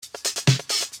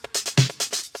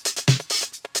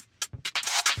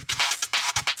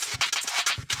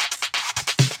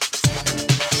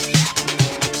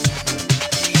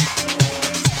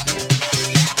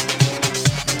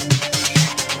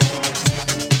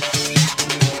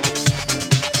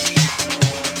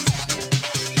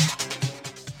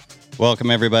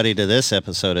Welcome, everybody, to this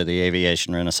episode of the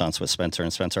Aviation Renaissance with Spencer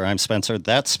and Spencer. I'm Spencer.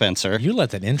 That's Spencer. You let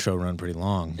that intro run pretty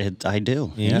long. I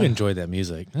do. Yeah. You enjoyed that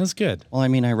music. That's good. Well, I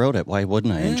mean, I wrote it. Why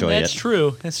wouldn't I enjoy it? That's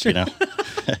true. That's true. You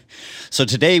know? So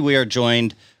today we are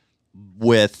joined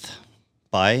with,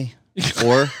 by,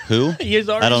 or who? He's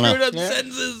already I don't know. screwed up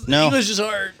sentences. No. English is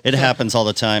hard. It happens all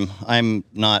the time. I'm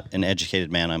not an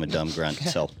educated man. I'm a dumb grunt.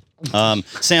 So,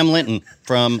 Sam Linton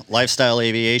from Lifestyle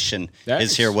Aviation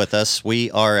is here with us. We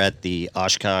are at the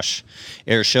Oshkosh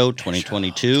Air Show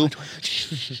 2022.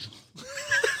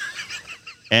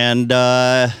 And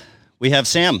we have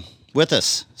Sam with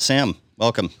us. Sam,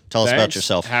 welcome. Tell us about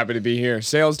yourself. Happy to be here.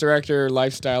 Sales Director,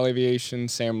 Lifestyle Aviation,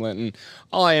 Sam Linton.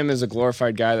 All I am is a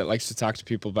glorified guy that likes to talk to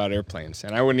people about airplanes.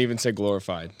 And I wouldn't even say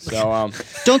glorified. So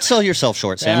don't sell yourself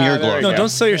short, Sam. You're glorified. No, don't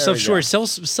sell yourself short. Sell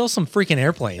some freaking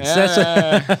airplanes.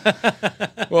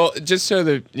 Well, just so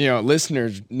the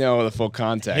listeners know the full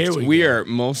context, we are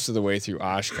most of the way through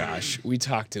Oshkosh. We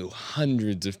talk to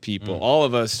hundreds of people. All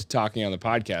of us talking on the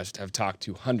podcast have talked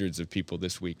to hundreds of people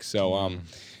this week. So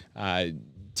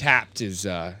tapped is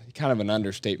kind of an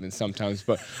understatement sometimes,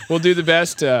 but we'll do the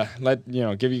best to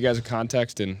give you guys a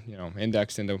context and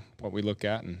index into what we look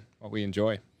at and what we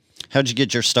enjoy. How'd you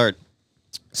get your start?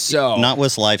 So not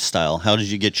with lifestyle. How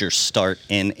did you get your start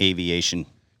in aviation?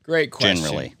 Great question.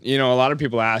 Generally, a lot of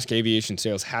people ask aviation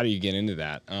sales. How do you get into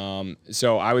that?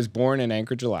 So I was born in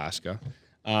Anchorage, Alaska.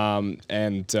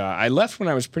 And I left when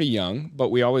I was pretty young, but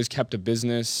we always kept a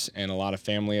business and a lot of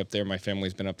family up there. My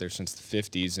family's been up there since the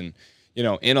 50s. And,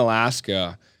 in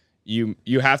Alaska, you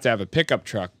have to have a pickup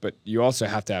truck, but you also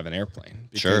have to have an airplane.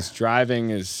 Because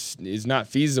driving is not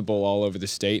feasible all over the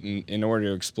state. And in order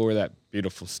to explore that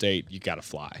beautiful state, you got to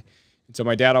fly. And so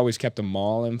my dad always kept a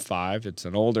Maul M5. It's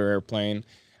an older airplane.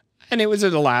 And it was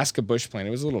an Alaska bush plane.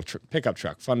 It was a little pickup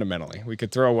truck, fundamentally. We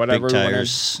could throw whatever.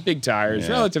 Big tires,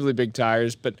 relatively big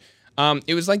tires. But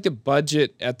it was like the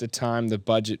budget at the time,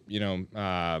 bush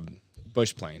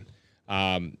plane.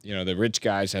 The rich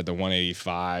guys had the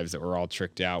 185s that were all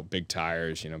tricked out, big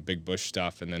tires, big bush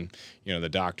stuff. And then, the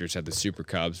doctors had the Super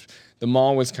Cubs. The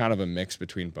Maul was kind of a mix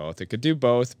between both. It could do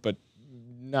both, but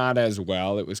not as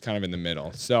well. It was kind of in the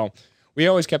middle. So we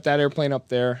always kept that airplane up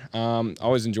there.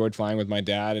 Always enjoyed flying with my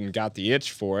dad and got the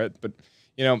itch for it, but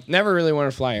never really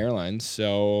wanted to fly airlines.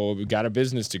 So we got a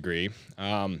business degree,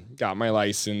 got my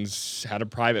license, had a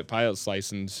private pilot's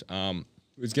license.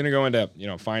 Was going to go into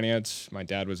finance. My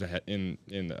dad was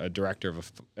a director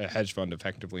of a hedge fund,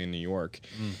 effectively in New York,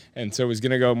 and so was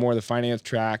going to go more the finance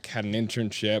track. Had an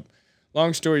internship.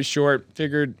 Long story short,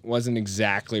 figured wasn't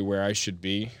exactly where I should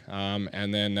be,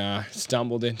 and then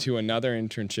stumbled into another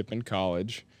internship in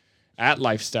college at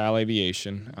Lifestyle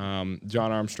Aviation.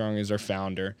 John Armstrong is our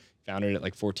founder. Founded it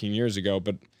like 14 years ago,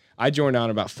 but I joined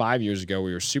on about 5 years ago.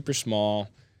 We were super small,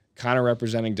 kind of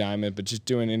representing Diamond, but just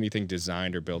doing anything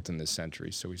designed or built in this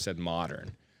century. So we said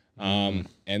modern. And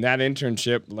that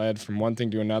internship led from one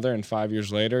thing to another, and 5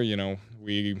 years later,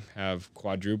 we have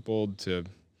quadrupled to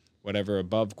whatever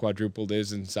above quadrupled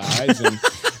is in size. And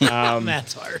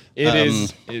that's hard. It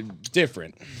is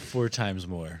different. 4 times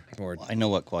more. I know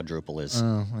what quadruple is.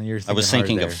 Oh, well, I was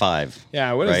thinking of 5.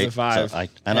 Yeah, what is the 5? So I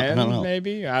don't know.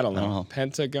 Maybe? I don't know.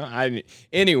 Pentagon?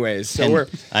 Anyways, so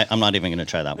I'm not even going to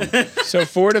try that one. So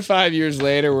 4 to 5 years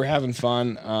later, we're having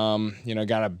fun.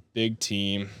 Got a big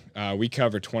team. We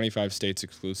cover 25 states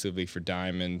exclusively for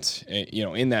Diamond.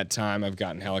 In that time, I've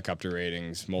gotten helicopter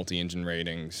ratings, multi-engine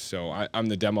ratings. So I'm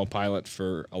the demo pilot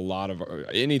for a lot of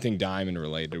anything Diamond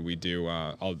related. We do.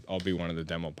 I'll be one of the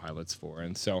demo pilots for,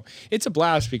 and so it's a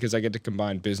blast because I get to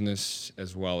combine business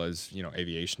as well as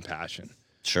aviation passion.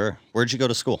 Sure. Where'd you go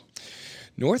to school?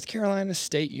 North Carolina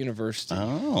State University.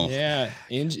 Oh. Yeah.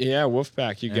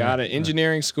 Wolfpack. You got it.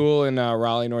 Engineering school in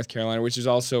Raleigh, North Carolina, which is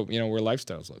also where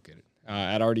Lifestyle's located.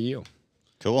 At RDU.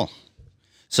 Cool.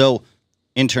 So,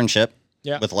 internship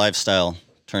with Lifestyle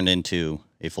turned into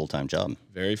a full-time job.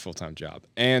 Very full-time job.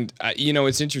 And,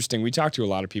 it's interesting. We talk to a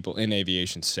lot of people in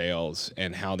aviation sales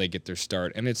and how they get their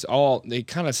start. And they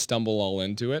kind of stumble all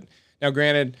into it. Now,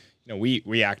 granted,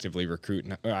 we actively recruit.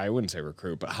 I wouldn't say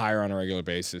recruit, but hire on a regular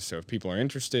basis. So if people are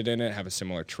interested in it, have a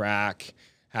similar track,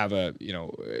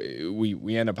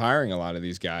 we end up hiring a lot of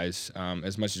these guys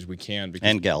as much as we can.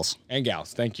 And gals. And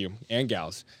gals, thank you. And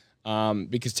gals.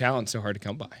 Because talent's so hard to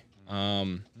come by.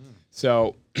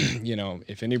 So,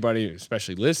 if anybody,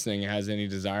 especially listening, has any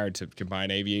desire to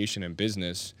combine aviation and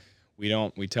business,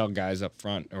 we tell guys up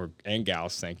front and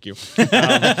gals, thank you.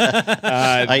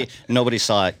 Nobody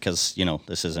saw it because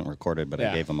this isn't recorded, but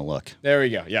I gave them a look. There we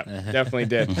go. Yeah, definitely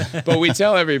did. But we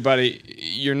tell everybody,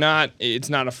 you're not. It's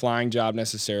not a flying job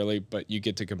necessarily, but you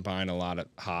get to combine a lot of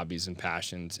hobbies and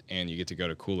passions, and you get to go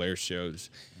to cool air shows.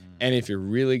 And if you're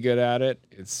really good at it,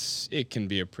 it can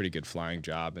be a pretty good flying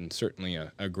job, and certainly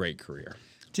a great career.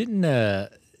 Didn't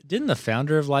the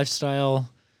founder of Lifestyle,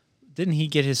 didn't he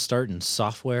get his start in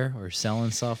software or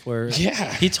selling software?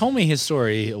 Yeah. He told me his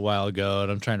story a while ago,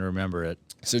 and I'm trying to remember it.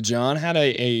 So John had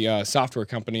a software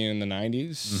company in the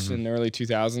 90s and early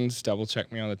 2000s. Double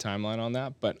check me on the timeline on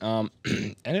that. But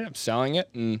ended up selling it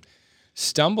and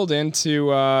stumbled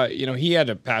into, he had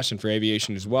a passion for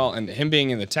aviation as well. And him being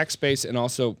in the tech space, and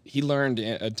also he learned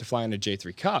to fly in a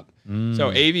J3 Cup.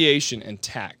 So aviation and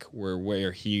tech were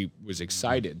where he was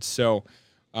excited. So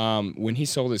when he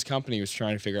sold his company, he was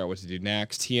trying to figure out what to do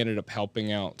next. He ended up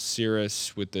helping out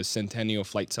Cirrus with the Centennial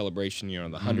Flight Celebration, the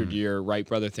 100-year Wright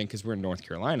brother thing, because we're in North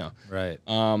Carolina. Right.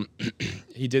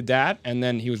 He did that, and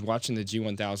then he was watching the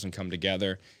G1000 come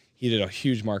together. He did a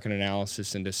huge market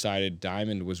analysis and decided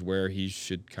Diamond was where he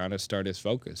should kind of start his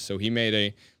focus. So he made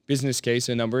a business case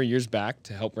a number of years back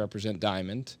to help represent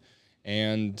Diamond.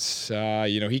 And,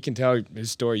 he can tell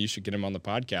his story. You should get him on the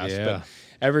podcast. Yeah. But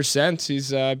ever since, he's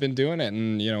been doing it.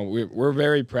 And, we're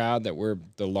very proud that we're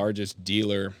the largest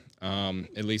dealer,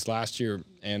 at least last year.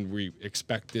 And we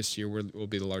expect this year we'll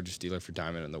be the largest dealer for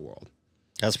Diamond in the world.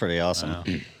 That's pretty awesome. Wow.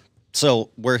 So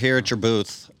we're here at your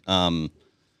booth, and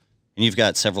you've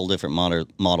got several different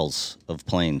models of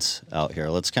planes out here.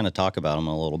 Let's kind of talk about them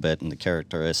a little bit and the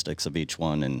characteristics of each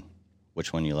one and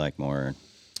which one you like more.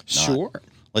 Sure.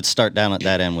 Let's start down at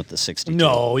that end with the 62.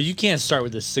 No, you can't start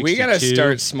with the 62. We got to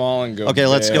start small and go Okay,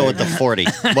 let's big. go with the 40.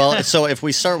 Well, so if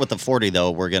we start with the 40,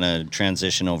 though, we're going to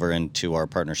transition over into our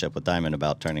partnership with Diamond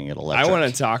about turning it electric. I want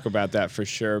to talk about that for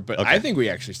sure, but I think we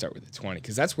actually start with the 20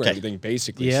 because that's where everything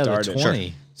basically started. The 20.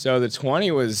 Sure. So the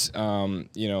 20 was,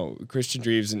 Christian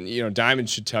Dreves, and, Diamond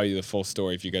should tell you the full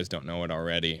story if you guys don't know it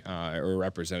already, or a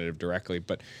representative directly.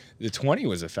 But the 20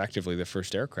 was effectively the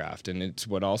first aircraft, and it's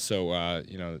what also,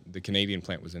 the Canadian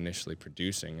plant was initially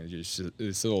producing. And just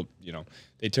this little,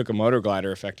 they took a motor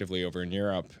glider effectively over in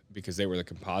Europe because they were the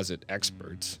composite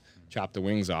experts, chopped the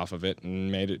wings off of it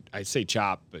and made it, I say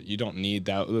chop, but you don't need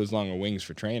those long of wings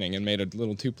for training, and made a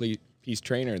little two-piece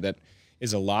trainer that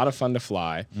is a lot of fun to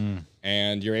fly,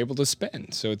 and you're able to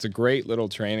spin. So it's a great little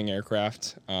training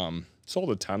aircraft. Sold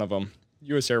a ton of them.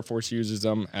 U.S. Air Force uses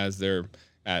them as they're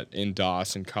in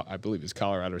DOS, and I believe it's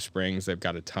Colorado Springs. They've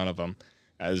got a ton of them.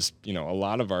 As a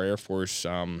lot of our Air Force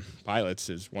pilots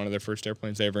is one of their first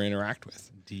airplanes they ever interact with.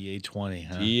 DA-20,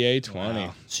 huh? DA-20.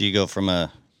 Wow. So you go from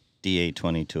a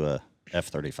DA-20 to a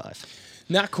F-35.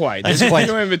 Not quite. There's quite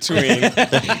in between.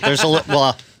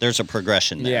 There's a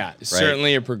progression there. Yeah, right?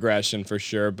 Certainly a progression for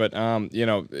sure. But one of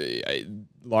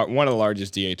the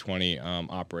largest DA-20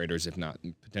 operators, if not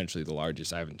potentially the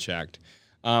largest. I haven't checked.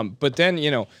 But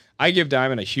then I give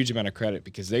Diamond a huge amount of credit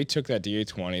because they took that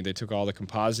DA-20, they took all the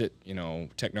composite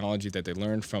technology that they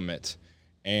learned from it,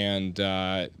 and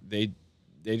they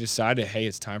decided, hey,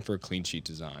 it's time for a clean sheet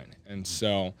design. And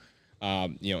so.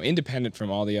 Independent from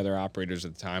all the other operators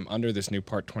at the time, under this new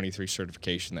Part 23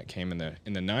 certification that came in the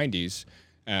 90s,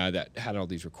 that had all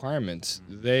these requirements,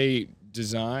 they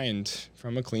designed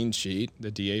from a clean sheet the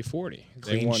DA-40.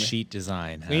 Clean sheet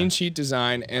design. Clean sheet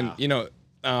design, and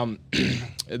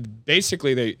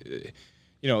basically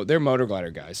they're motor glider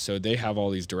guys, so they have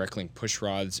all these direct link push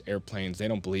rods, airplanes. They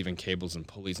don't believe in cables and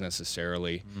pulleys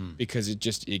necessarily because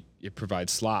it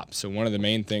provides slop. So one of the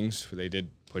main things they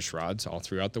did. Push rods all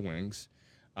throughout the wings.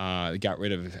 They got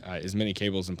rid of as many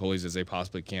cables and pulleys as they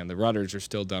possibly can. The rudders are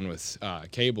still done with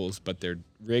cables, but they're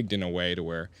rigged in a way to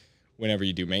where whenever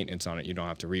you do maintenance on it, you don't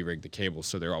have to re-rig the cables,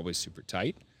 so they're always super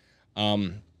tight.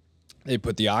 They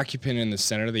put the occupant in the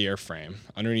center of the airframe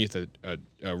underneath a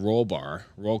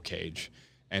roll cage,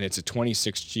 and it's a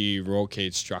 26G roll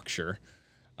cage structure.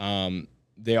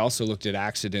 They also looked at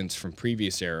accidents from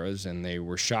previous eras, and they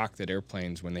were shocked that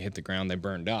airplanes, when they hit the ground, they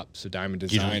burned up. So Diamond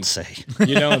designed. You don't say.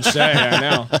 You don't say. I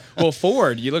know. Well,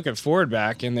 Ford. You look at Ford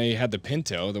back, and they had the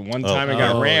Pinto. The one time it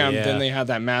got rammed, then they had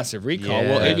that massive recall. Yes.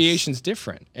 Well, aviation's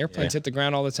different. Airplanes hit the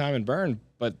ground all the time and burn,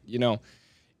 but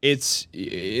it's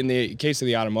in the case of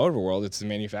the automotive world, it's the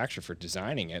manufacturer for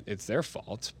designing it. It's their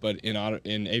fault. But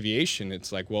in aviation,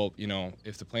 it's like, well,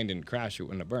 if the plane didn't crash, it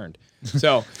wouldn't have burned.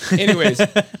 So, anyways,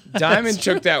 Diamond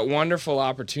took that wonderful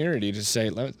opportunity to say,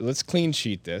 let's clean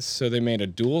sheet this. So they made a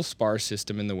dual spar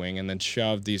system in the wing and then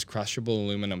shoved these crushable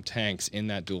aluminum tanks in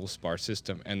that dual spar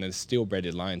system and then steel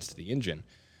braided lines to the engine.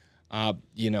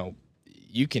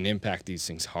 You can impact these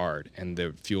things hard, and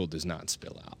the fuel does not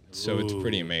spill out. So it's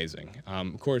pretty amazing.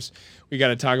 Of course, we got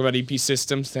to talk about EP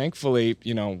systems. Thankfully,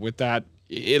 with that,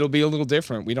 it'll be a little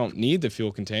different. We don't need the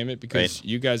fuel containment because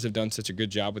you guys have done such a good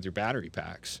job with your battery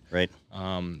packs. Right.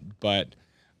 And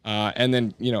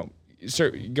then,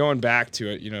 going back to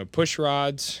it, push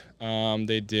rods,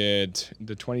 they did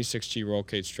the 26G roll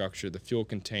cage structure, the fuel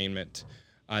containment.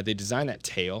 They designed that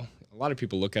tail. A lot of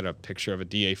people look at a picture of a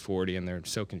DA40 and they're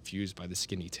so confused by the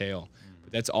skinny tail.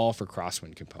 But that's all for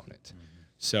crosswind component.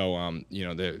 So,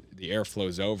 the air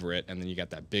flows over it, and then you got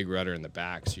that big rudder in the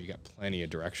back, so you got plenty of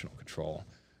directional control.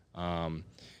 And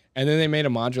then they made a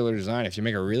modular design. If you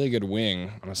make a really good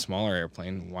wing on a smaller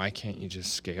airplane, why can't you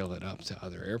just scale it up to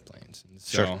other airplanes? And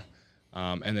so,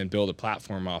 and then build a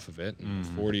platform off of it. And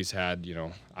 40s had,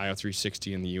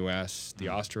 IO360 in the U.S., the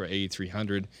Ostra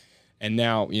A300, and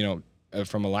now,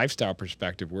 from a lifestyle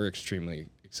perspective, we're extremely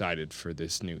excited for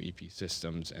this new EP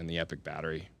systems and the Epic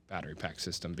battery pack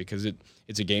system because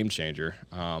it's a game changer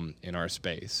in our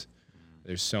space.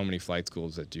 There's so many flight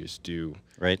schools that just do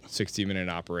 60-minute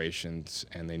operations,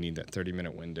 and they need that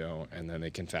 30-minute window, and then they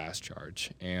can fast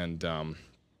charge. And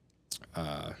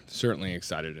certainly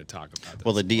excited to talk about that.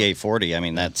 Well, the DA40, I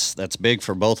mean, that's big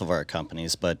for both of our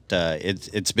companies, but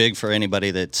it's big for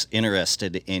anybody that's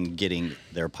interested in getting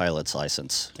their pilot's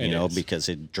license, because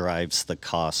it drives the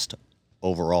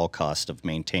overall cost of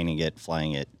maintaining it,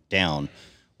 flying it down,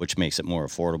 which makes it more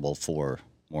affordable for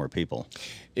more people.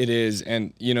 It is.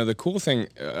 And, the cool thing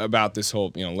about this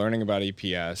whole, learning about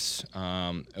EPS,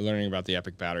 learning about the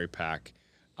Epic battery pack,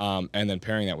 and then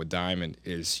pairing that with Diamond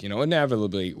is,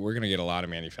 inevitably we're going to get a lot of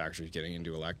manufacturers getting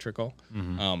into electrical.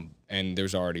 And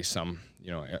there's already some,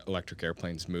 electric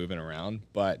airplanes moving around.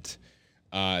 But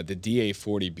the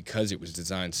DA40, because it was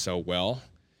designed so well,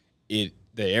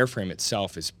 the airframe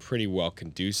itself is pretty well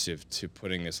conducive to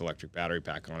putting this electric battery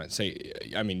pack on it.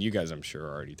 You guys I'm sure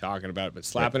are already talking about it, but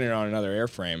slapping it on another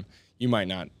airframe, you might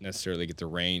not necessarily get the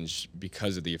range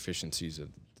because of the efficiencies of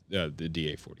the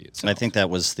DA40 itself. And I think that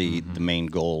was the main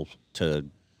goal to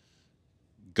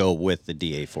go with the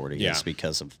DA40 is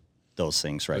because of those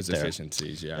things those there.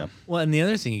 Efficiencies, yeah. Well, and the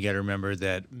other thing you got to remember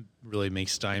that really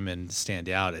makes Diamond stand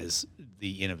out is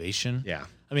the innovation. Yeah.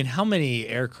 I mean, how many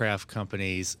aircraft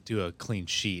companies do a clean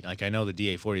sheet? Like, I know the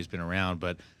DA40 has been around,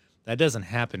 but that doesn't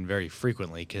happen very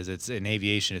frequently because it's in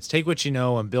aviation. It's take what you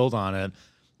know and build on it.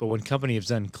 But when companies have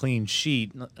done clean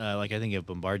sheet, like I think of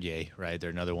Bombardier, right? They're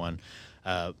another one.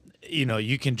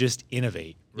 You can just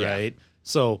innovate, right? Yeah.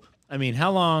 So, I mean,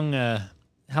 how long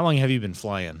have you been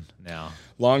flying now?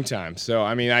 Long time. So,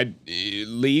 I mean, I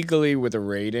legally with a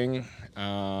rating,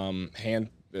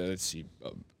 let's see,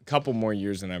 a couple more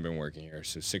years than I've been working here,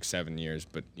 so 6-7 years.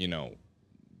 But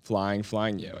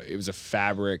flying, it was a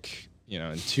fabric,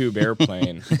 and tube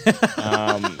airplane,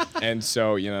 and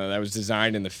so that was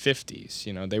designed in the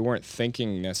 50s. They weren't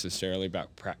thinking necessarily about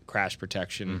crash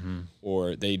protection,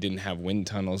 or they didn't have wind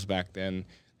tunnels back then.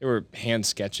 They were hand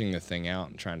sketching the thing out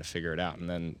and trying to figure it out, and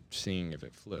then seeing if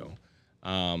it flew.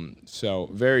 So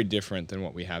very different than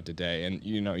what we have today. And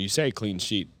you say clean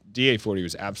sheet. DA40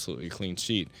 was absolutely a clean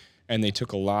sheet. And they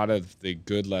took a lot of the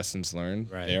good lessons learned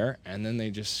there, and then they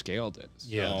just scaled it.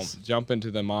 So jump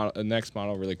into the next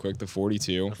model really quick, the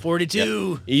 42. The 42.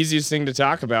 Yep. Easiest thing to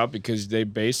talk about because they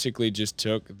basically just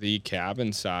took the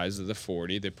cabin size of the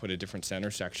 40. They put a different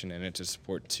center section in it to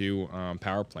support 2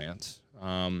 power plants.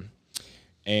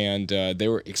 And they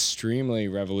were extremely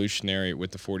revolutionary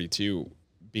with the 42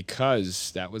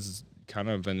 because that was kind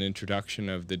of an introduction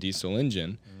of the diesel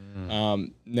engine.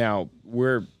 Now,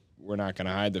 we're not going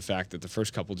to hide the fact that the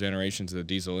first couple generations of the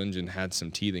diesel engine had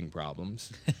some teething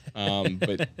problems.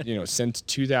 But, since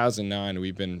 2009,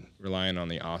 we've been relying on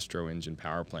the Ostra engine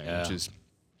power plant, which is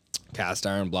cast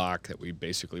iron block that we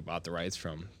basically bought the rights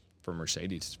from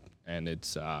Mercedes. And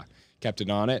it's kept it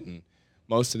on it. And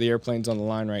most of the airplanes on the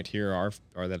line right here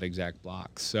are that exact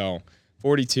block. So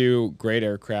 42, great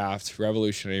aircraft,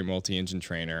 revolutionary multi-engine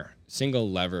trainer, single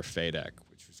lever FADEC,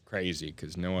 crazy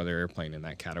because no other airplane in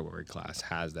that category class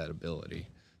has that ability.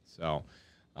 So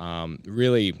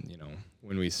really,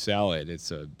 when we sell it,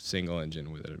 it's a single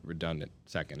engine with a redundant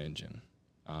second engine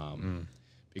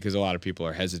because a lot of people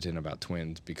are hesitant about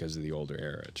twins because of the older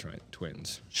era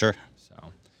twins. Sure.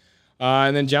 So,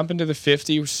 and then jump into the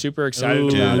 50. We're super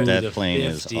excited about it. That plane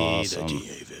is awesome. The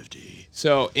GA50.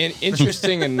 So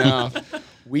interesting enough,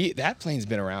 that plane's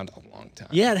been around a long time.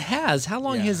 Yeah, it has. How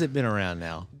long has it been around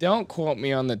now? Don't quote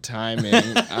me on the timing.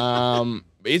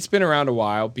 It's been around a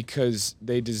while because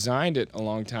they designed it a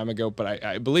long time ago, but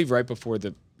I believe right before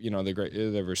the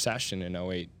recession in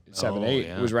 08,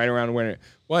 7-8 it was right around when it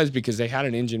was because they had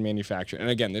an engine manufacturer. And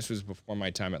again, this was before my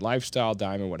time at Lifestyle,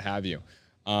 Diamond, what have you.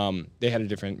 They had a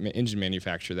different engine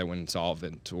manufacturer that went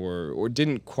insolvent or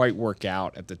didn't quite work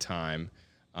out at the time.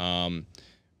 And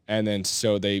then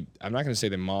I'm not going to say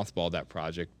they mothballed that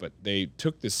project, but they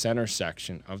took the center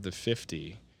section of the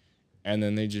 50 and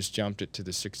then they just jumped it to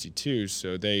the 62.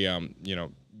 So they,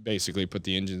 basically put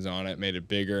the engines on it, made it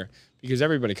bigger because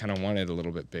everybody kind of wanted a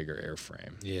little bit bigger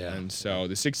airframe. Yeah. And so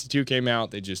the 62 came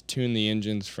out, they just tuned the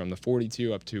engines from the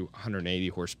 42 up to 180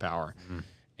 horsepower.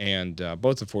 And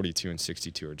both the 42 and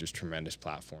 62 are just tremendous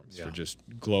platforms for just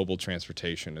global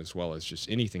transportation, as well as just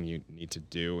anything you need to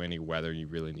do, any weather you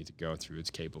really need to go through. It's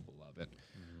capable of it.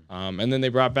 And then they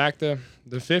brought back the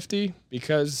 50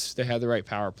 because they had the right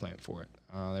power plant for it.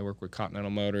 They work with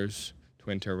Continental Motors,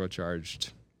 twin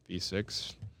turbocharged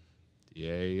V6,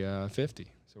 DA50.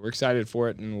 So we're excited for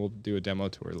it, and we'll do a demo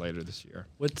tour later this year.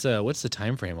 What's the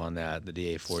time frame on that, the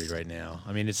DA40 right now?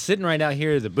 I mean, it's sitting right out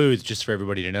here at the booth, just for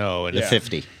everybody to know. And The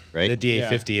 50, right? The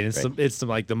DA50, and it's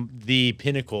like the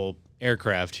pinnacle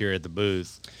aircraft here at the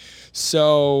booth.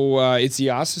 So it's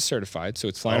EASA certified, so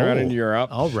it's flying around in Europe.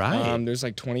 All right. There's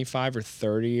like 25 or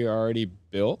 30 already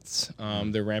built.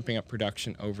 They're ramping up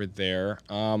production over there.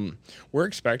 We're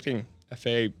expecting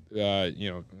FAA,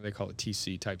 they call it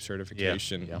TC type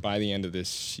certification by the end of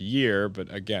this year.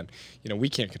 But again, we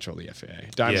can't control the FAA.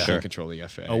 Diamond can't control the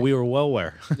FAA. Oh, we were well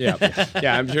aware. Yeah,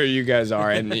 I'm sure you guys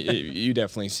are, and you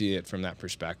definitely see it from that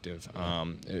perspective.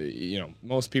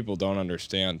 Most people don't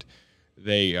understand.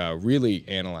 They really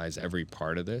analyze every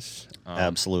part of this.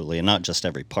 Absolutely, and not just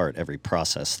every part, every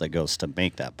process that goes to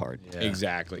make that part. Yeah.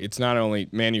 Exactly. It's not only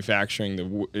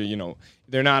manufacturing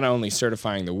they're not only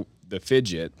certifying the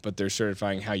fidget, but they're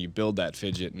certifying how you build that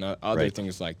fidget and other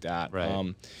things like that. Right.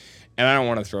 And I don't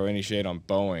want to throw any shade on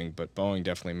Boeing, but Boeing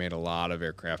definitely made a lot of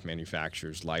aircraft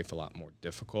manufacturers' life a lot more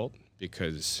difficult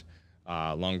because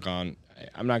long gone.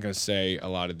 I'm not going to say a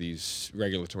lot of these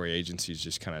regulatory agencies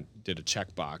just kind of did a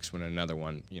checkbox when another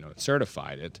one,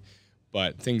 certified it,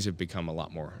 but things have become a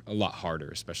lot harder,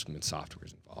 especially when software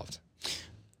is involved.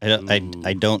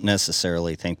 I don't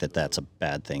necessarily think that that's a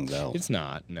bad thing, though. It's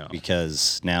not, no.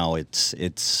 Because now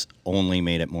it's only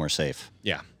made it more safe.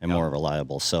 Yeah. And more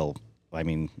reliable. So, I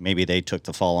mean, maybe they took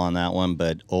the fall on that one,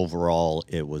 but overall,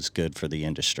 it was good for the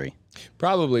industry.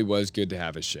 Probably was good to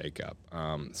have a shakeup,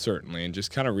 certainly, and just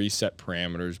kind of reset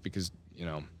parameters because,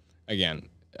 again,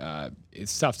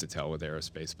 it's tough to tell with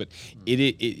aerospace, but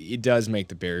it does make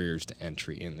the barriers to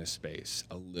entry in this space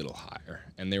a little higher,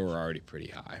 and they were already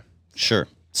pretty high. Sure.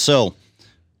 So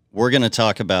we're going to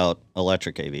talk about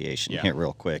electric aviation here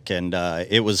real quick, and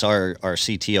it was our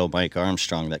CTO, Mike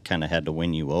Armstrong, that kind of had to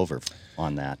win you over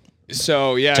on that.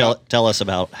 So, tell us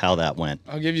about how that went.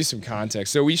 I'll give you some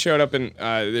context. So we showed up in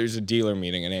there's a dealer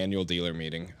meeting, an annual dealer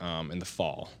meeting in the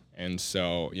fall. And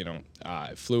so,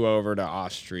 I flew over to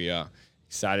Austria,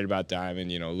 excited about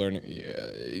Diamond,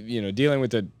 learning, dealing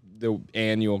with the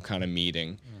annual kind of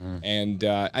meeting. And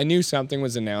I knew something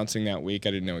was announcing that week.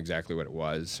 I didn't know exactly what it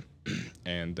was.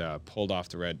 And pulled off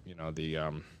the red,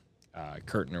 the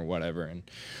curtain or whatever, and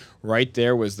right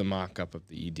there was the mock-up of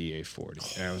the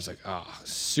EDA40, and I was like,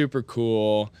 super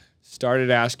cool.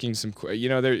 Started asking some,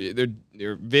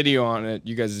 their video on it,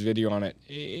 you guys' video on it,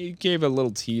 it gave a little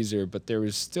teaser, but there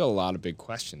was still a lot of big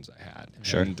questions I had.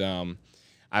 Sure. And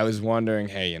I was wondering,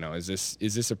 hey, is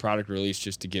this a product release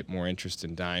just to get more interest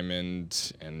in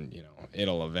Diamond, and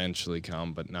it'll eventually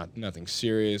come, but nothing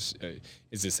serious.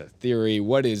 Is this a theory?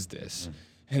 What is this?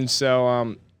 And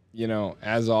so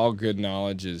as all good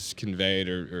knowledge is conveyed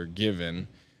or given,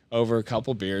 over a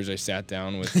couple beers, I sat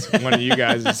down with one of you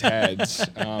guys' heads.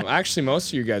 Actually, most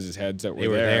of you guys' heads that were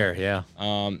there. Yeah.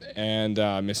 And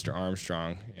Mr.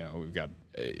 Armstrong, we've got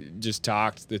just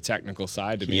talked the technical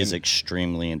side to me. He is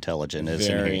extremely intelligent,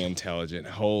 isn't he? Very intelligent.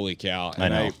 Holy cow. I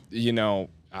know. And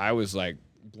I was like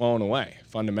blown away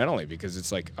fundamentally because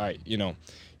it's like, all right,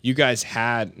 you guys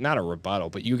had not a rebuttal,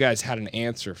 but you guys had an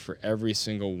answer for every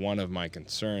single one of my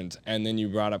concerns. And then you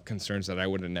brought up concerns that I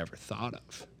would have never thought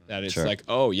of. That it's like,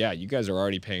 oh, yeah, you guys are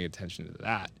already paying attention to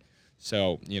that.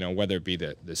 So, whether it be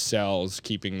the cells,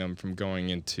 keeping them from going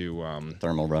into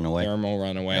thermal runaway.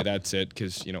 Yep. That's it,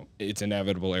 because, it's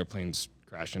inevitable airplanes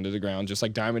crash into the ground. Just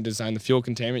like Diamond designed the fuel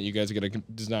containment, you guys are going to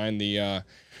design the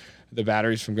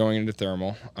batteries from going into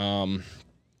thermal. And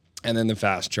then the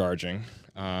fast charging.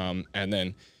 And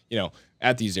then,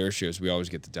 at these air shows, we always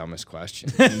get the dumbest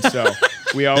questions. And so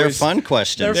we always... They're fun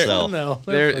questions, They're though. fun,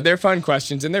 though. They're fun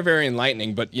questions, and they're very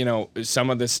enlightening. But, some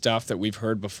of the stuff that we've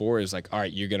heard before is like, all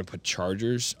right, you're going to put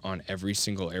chargers on every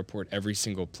single airport, every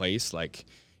single place. Like,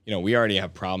 we already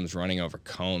have problems running over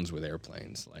cones with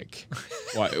airplanes. Like,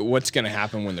 what's going to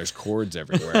happen when there's cords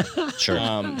everywhere?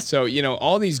 Sure. So,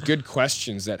 all these good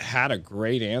questions that had a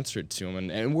great answer to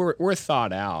them, and we're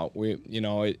thought out.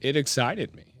 It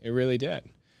excited me. It really did.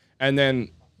 And then,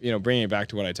 bringing it back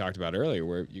to what I talked about earlier,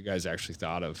 where you guys actually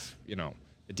thought of,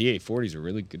 the DA40 is a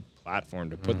really good platform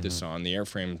to put this on. The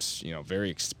airframe's,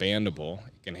 very expandable.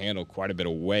 It can handle quite a bit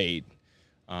of weight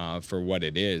for what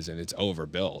it is, and it's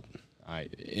overbuilt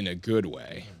in a good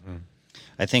way.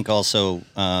 I think also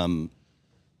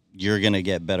you're going to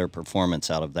get better performance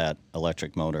out of that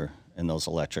electric motor and those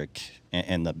electric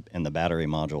and the battery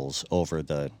modules over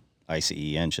the ICE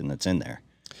engine that's in there.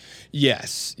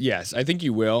 Yes, I think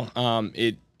you will.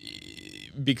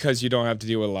 Because you don't have to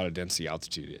deal with a lot of density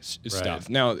altitude stuff.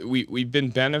 Now we've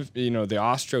been the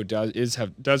Ostro does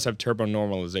have turbo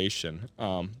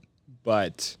normalization,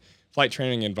 but flight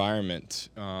training environment.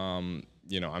 I'm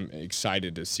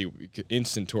excited to see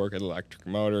instant torque at electric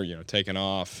motor. Taking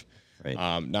off,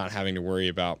 not having to worry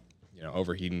about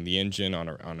overheating the engine on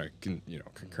a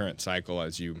concurrent cycle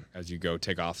as you go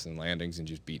takeoffs and landings and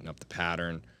just beating up the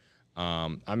pattern.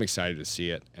 I'm excited to see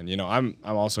it, and I'm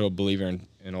also a believer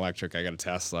in electric. I got a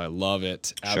Tesla. I love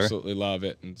it, absolutely love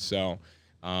it, and so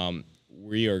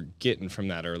we are getting from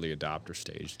that early adopter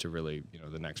stage to really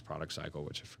the next product cycle,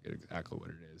 which I forget exactly what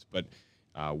it is, but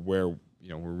where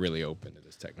we're really open to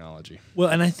this technology. Well,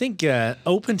 and I think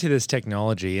open to this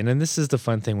technology, and then this is the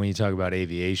fun thing when you talk about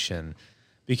aviation,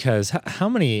 because how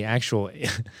many actual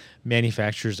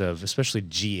manufacturers of especially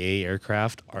GA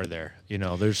aircraft are there?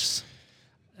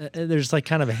 There's like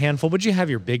kind of a handful, but you have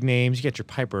your big names. You got your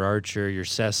Piper Archer, your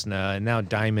Cessna, and now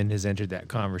Diamond has entered that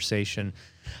conversation.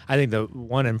 I think the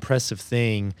one impressive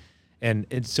thing, and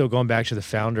it's still going back to the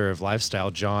founder of Lifestyle,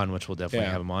 John, which we'll definitely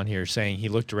have him on here, saying he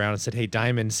looked around and said, hey,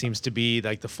 Diamond seems to be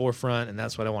like the forefront, and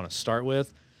that's what I want to start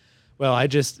with. Well,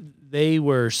 they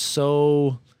were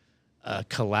so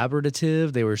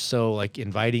collaborative. They were so like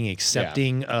inviting,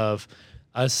 accepting of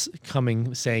us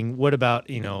coming, saying, what about,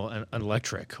 an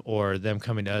electric, or them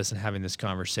coming to us and having this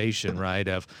conversation, right?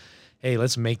 Of, hey,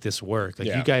 let's make this work. Like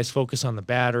you guys focus on the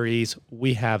batteries.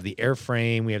 We have the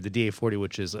airframe. We have the DA40,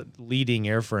 which is a leading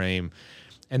airframe,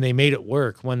 and they made it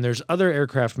work when there's other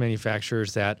aircraft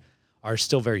manufacturers that are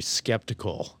still very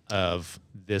skeptical of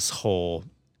this whole,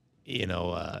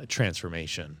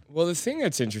 transformation. Well, the thing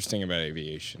that's interesting about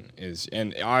aviation is,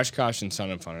 and Oshkosh and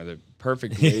Sun and Fun are the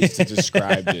perfect ways to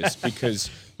describe this, because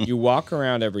you walk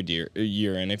around every year,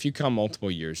 and if you come multiple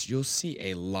years, you'll see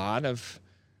a lot of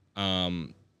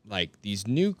like these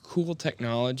new cool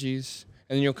technologies,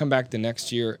 and then you'll come back the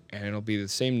next year and it'll be the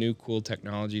same new cool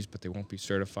technologies, but they won't be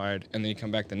certified. And then you come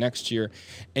back the next year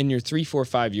and you're 3, 4,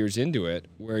 5 years into it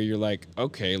where you're like,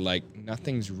 okay, like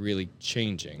nothing's really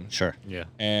changing. Sure. Yeah.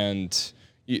 And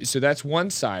so that's one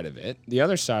side of it. The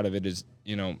other side of it is,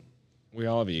 we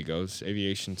all have egos.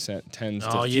 Aviation tends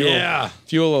to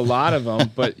fuel a lot of them.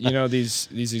 But, these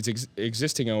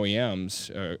existing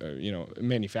OEMs,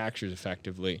 manufacturers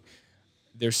effectively,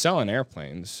 they're selling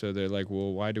airplanes, so they're like,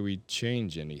 well, why do we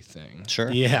change anything?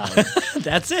 Sure. Yeah,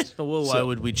 that's it. Well, why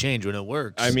would we change when it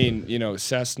works? I mean,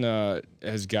 Cessna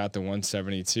has got the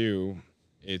 172.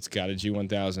 It's got a G1000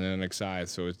 NXI,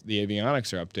 so the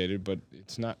avionics are updated, but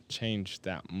it's not changed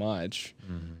that much.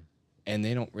 Mm-hmm. And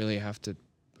they don't really have to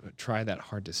try that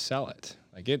hard to sell it.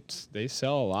 Like they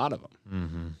sell a lot of them.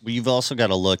 Mm-hmm. Well, you've also got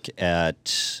to look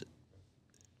at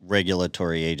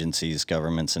regulatory agencies,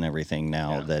 governments, and everything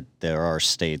now that there are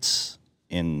states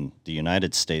in the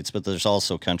United States, but there's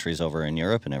also countries over in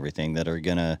Europe and everything that are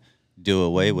going to do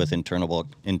away with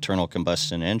internal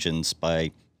combustion engines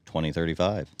by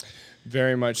 2035.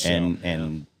 Very much so.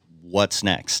 And what's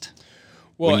next?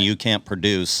 Well, when you can't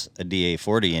produce a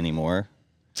DA40 anymore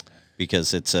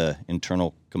because it's a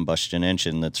internal combustion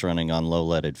engine that's running on low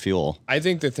leaded fuel. I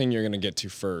think the thing you're going to get to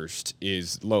first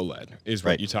is low lead, is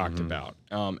what you talked about.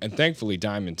 And thankfully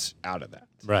Diamond's out of that.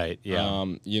 Right. Yeah.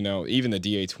 Even the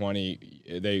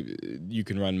DA20, you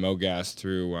can run MoGas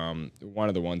through. One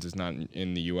of the ones is not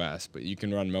in the U.S., but you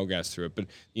can run MoGas through it. But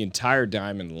the entire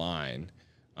Diamond line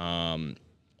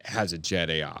has a Jet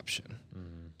A option.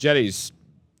 Jet A's,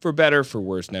 for better, for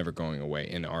worse, never going away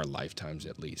in our lifetimes,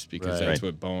 at least, because that's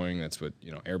what Boeing, that's what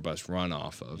Airbus run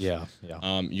off of. Yeah.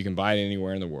 You can buy it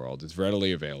anywhere in the world. It's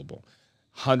readily available.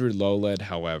 100 low lead,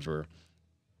 however,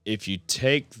 if you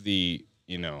take the,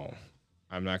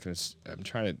 I'm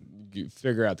trying to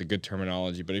figure out the good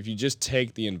terminology, but if you just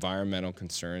take the environmental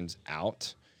concerns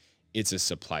out, it's a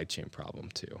supply chain problem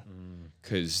too,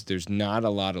 because there's not a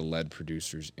lot of lead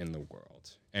producers in the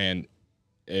world. And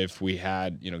if we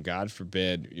had, God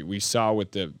forbid, we saw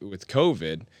with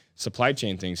COVID, supply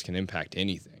chain things can impact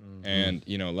anything. And,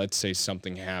 let's say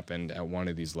something happened at one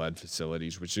of these lead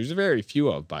facilities, which there's very few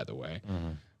of, by the way.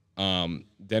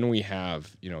 Then we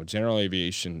have, general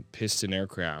aviation piston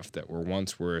aircraft that were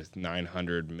once worth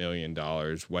 $900 million,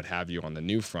 what have you, on the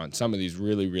new front. Some of these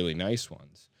really, really nice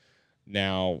ones.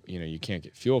 Now, you can't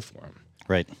get fuel for them.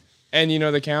 Right. And,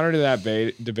 the counter to that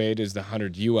debate is the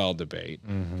 100 UL debate.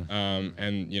 And,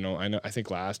 I think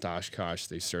last Oshkosh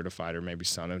they certified, or maybe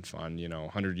Sun and Fun,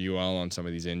 100 UL on some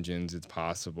of these engines. It's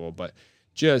possible. But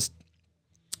just,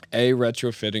 A,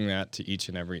 retrofitting that to each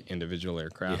and every individual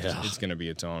aircraft is going to be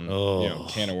its own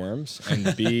can of worms.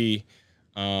 And B,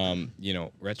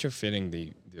 retrofitting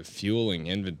the fueling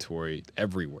inventory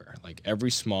everywhere. Like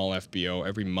every small FBO,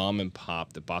 every mom and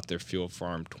pop that bought their fuel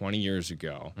farm 20 years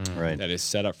ago that is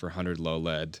set up for 100 low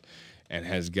lead and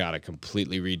has got to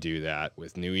completely redo that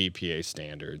with new EPA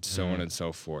standards, so on and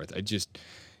so forth.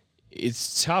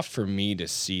 It's tough for me to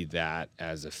see that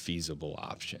as a feasible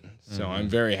option. So I'm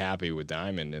very happy with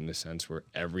Diamond in the sense where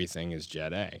everything is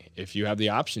Jet A, if you have the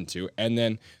option to, and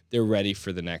then they're ready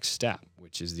for the next step,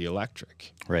 which is the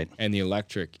electric. Right. And the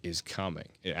electric is coming.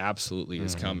 It absolutely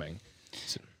is coming.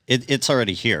 So, It's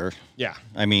already here. yeah.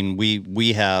 I mean,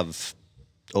 we have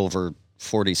over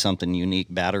 40-something unique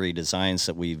battery designs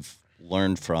that we've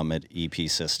learned from at EP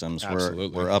Systems. Absolutely.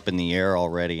 We're up in the air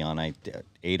already on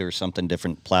 8 or something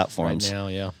different platforms. Right now,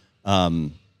 yeah.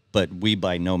 But we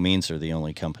by no means are the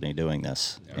only company doing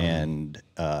this. And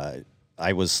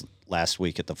I was last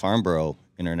week at the Farnborough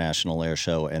International Air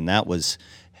Show, and that was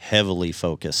heavily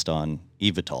focused on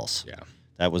eVTOLs. Yeah.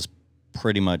 That was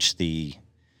pretty much the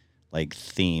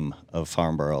theme of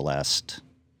Farnborough last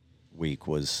week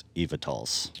was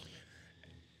eVTOLs.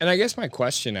 And I guess my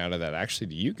question out of that actually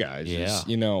to you guys is,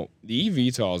 the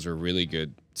eVTOLs are really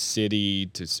good city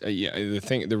to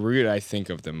the route I think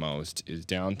of the most is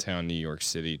downtown New York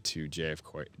City to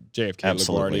JFK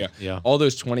Absolutely. LaGuardia. Yeah. All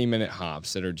those 20-minute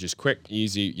hops that are just quick,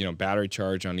 easy, battery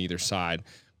charge on either side.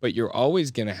 But you're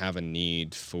always going to have a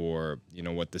need for,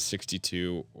 what the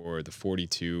 62 or the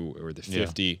 42 or the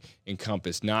 50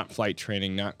 encompass, not flight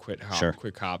training, not quick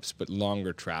hops, but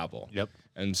longer travel. Yep.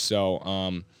 And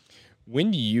so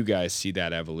when do you guys see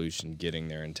that evolution getting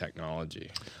there in technology?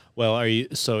 Well,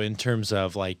 in terms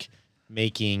of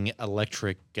making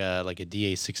electric like a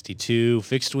DA62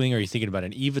 fixed wing, are you thinking about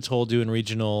an eVTOL doing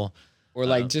regional? Or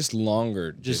just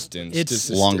longer distance? It's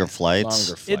longer flights.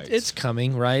 Longer flights. It's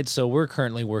coming, right? So we're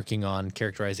currently working on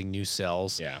characterizing new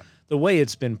cells. Yeah. The way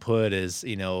it's been put is,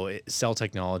 cell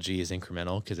technology is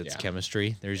incremental because it's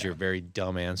chemistry. There's your very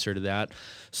dumb answer to that.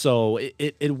 So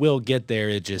it will get there.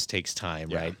 It just takes time,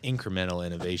 right? Incremental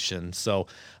innovation. So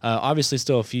obviously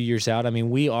still a few years out. I mean,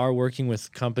 we are working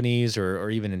with companies or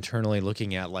even internally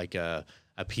looking at a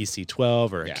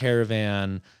PC-12 or a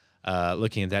Caravan,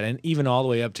 looking at that. And even all the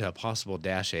way up to a possible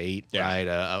Dash 8, right?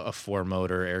 A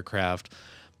 4-motor aircraft.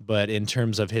 But in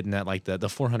terms of hitting that the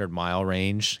 400-mile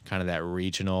range, kind of that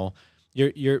regional,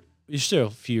 you're still a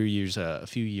few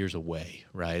years away,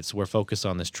 right? So we're focused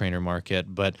on this trainer market,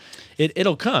 but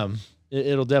it'll come.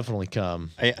 It'll definitely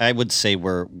come. I would say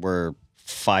we're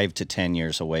 5 to 10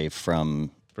 years away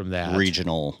from that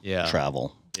regional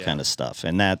travel kind of stuff,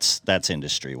 and that's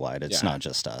industry wide. It's not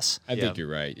just us. I think you're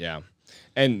right. Yeah.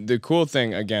 And the cool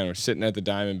thing, again, we're sitting at the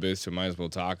Diamond booth, so might as well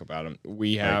talk about them.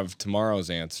 We have tomorrow's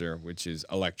answer, which is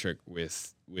electric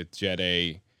with Jet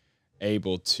A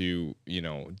able to,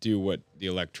 do what the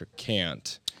electric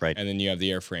can't. Right. And then you have the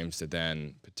airframes to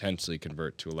then potentially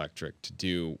convert to electric to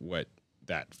do what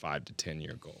that 5 to 10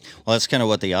 year goal. Well, that's kind of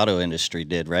what the auto industry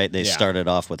did, right? They started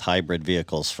off with hybrid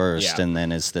vehicles first, and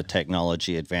then as the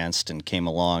technology advanced and came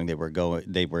along, they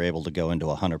were able to go into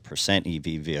 100%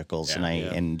 EV vehicles,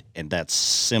 and that's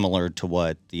similar to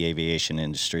what the aviation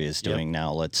industry is doing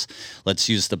now. Let's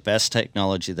use the best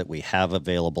technology that we have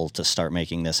available to start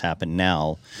making this happen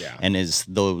now. Yeah. And as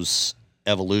those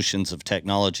evolutions of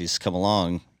technologies come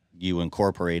along, you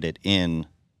incorporate it in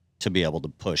to be able to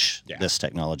push this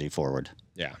technology forward.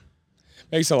 Yeah.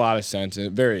 Makes a lot of sense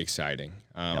and very exciting.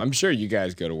 I'm sure you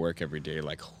guys go to work every day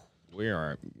we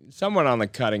are someone on the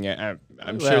cutting edge.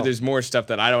 I'm sure there's more stuff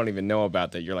that I don't even know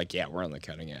about that you're we're on the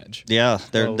cutting edge. Yeah,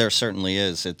 there certainly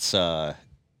is.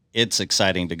 It's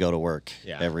exciting to go to work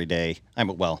every day.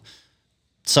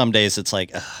 Some days it's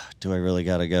do I really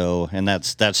got to go? And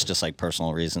that's just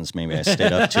personal reasons. Maybe I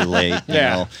stayed up too late, you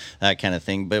know, that kind of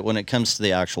thing. But when it comes to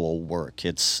the actual work,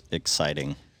 it's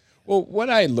exciting. Well, what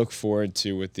I look forward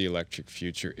to with the electric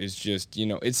future is just,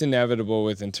 it's inevitable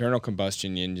with internal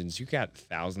combustion engines. You got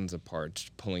thousands of parts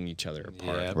pulling each other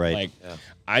apart. Yeah, right.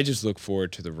 I just look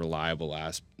forward to the reliable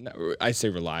I say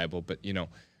reliable, but,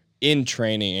 in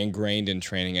training, ingrained in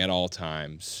training at all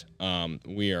times,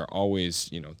 we are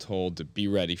always, told to be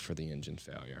ready for the engine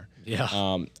failure. Yeah.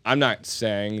 I'm not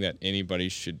saying that anybody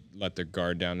should let their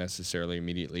guard down necessarily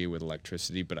immediately with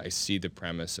electricity, but I see the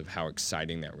premise of how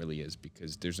exciting that really is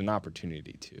because there's an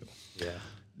opportunity to. Yeah.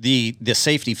 The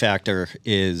safety factor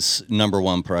is number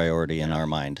one priority in our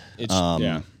mind.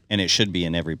 And it should be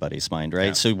in everybody's mind, right?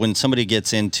 Yeah. So when somebody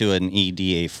gets into an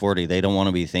EDA 40, they don't want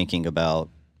to be thinking about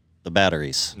the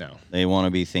batteries. No. They want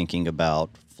to be thinking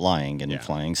about flying and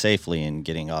flying safely and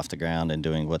getting off the ground and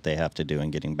doing what they have to do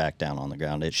and getting back down on the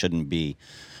ground. It shouldn't be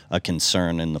a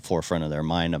concern in the forefront of their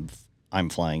mind of I'm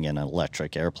flying in an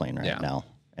electric airplane right now.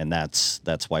 And that's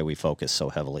why we focus so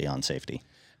heavily on safety.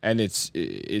 And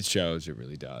it shows, it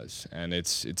really does. And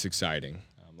it's exciting.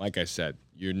 Like I said,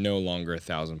 you're no longer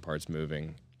 1,000 parts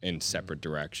moving in separate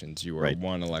directions. You are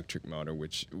one electric motor,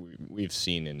 which we've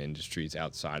seen in industries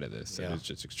outside of this. That is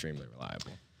just extremely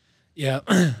reliable. Yeah.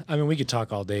 I mean, we could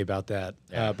talk all day about that.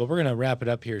 But we're going to wrap it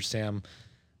up here, Sam.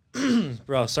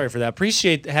 Bro, sorry for that.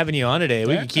 Appreciate having you on today.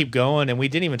 We can keep going, and we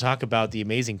didn't even talk about the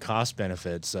amazing cost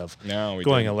benefits of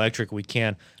going electric. We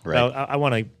can. Right. I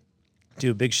want to do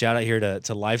a big shout out here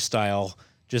to Lifestyle.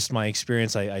 Just my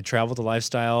experience, I traveled to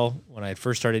Lifestyle when I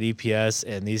first started EPS,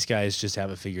 and these guys just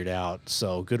have it figured out.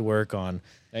 So good work on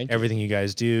everything you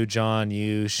guys do. John,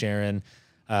 you, Sharon,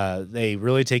 they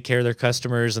really take care of their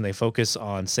customers, and they focus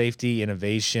on safety,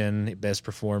 innovation, best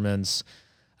performance.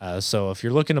 So if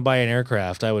you're looking to buy an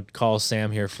aircraft, I would call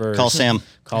Sam here first. Call Sam.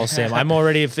 Call Sam. I'm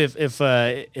already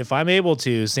if I'm able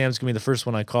to, Sam's gonna be the first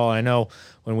one I call. I know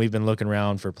when we've been looking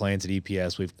around for planes at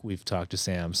EPS, we've talked to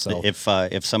Sam. So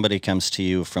if somebody comes to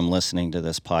you from listening to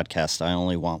this podcast, I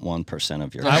only want 1%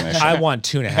 of your commission. I want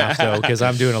 2.5 though, because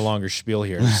I'm doing a longer spiel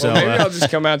here. So maybe I'll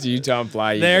just come out to Utah and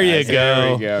fly. There you go.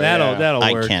 There we go. That'll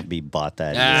work. I can't be bought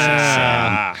that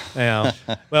easy, Sam.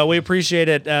 Yeah. Well, we appreciate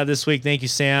it this week. Thank you,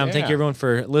 Sam. Thank you, everyone,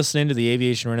 for listening to the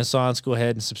Aviation Renaissance. Go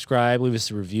ahead and subscribe. Leave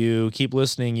us a review. Keep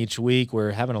listening each week.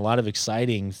 We're having a lot of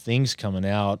exciting things coming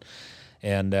out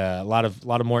and a lot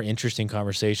of more interesting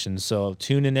conversations. So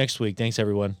tune in next week. Thanks,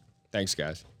 everyone. Thanks,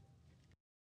 guys.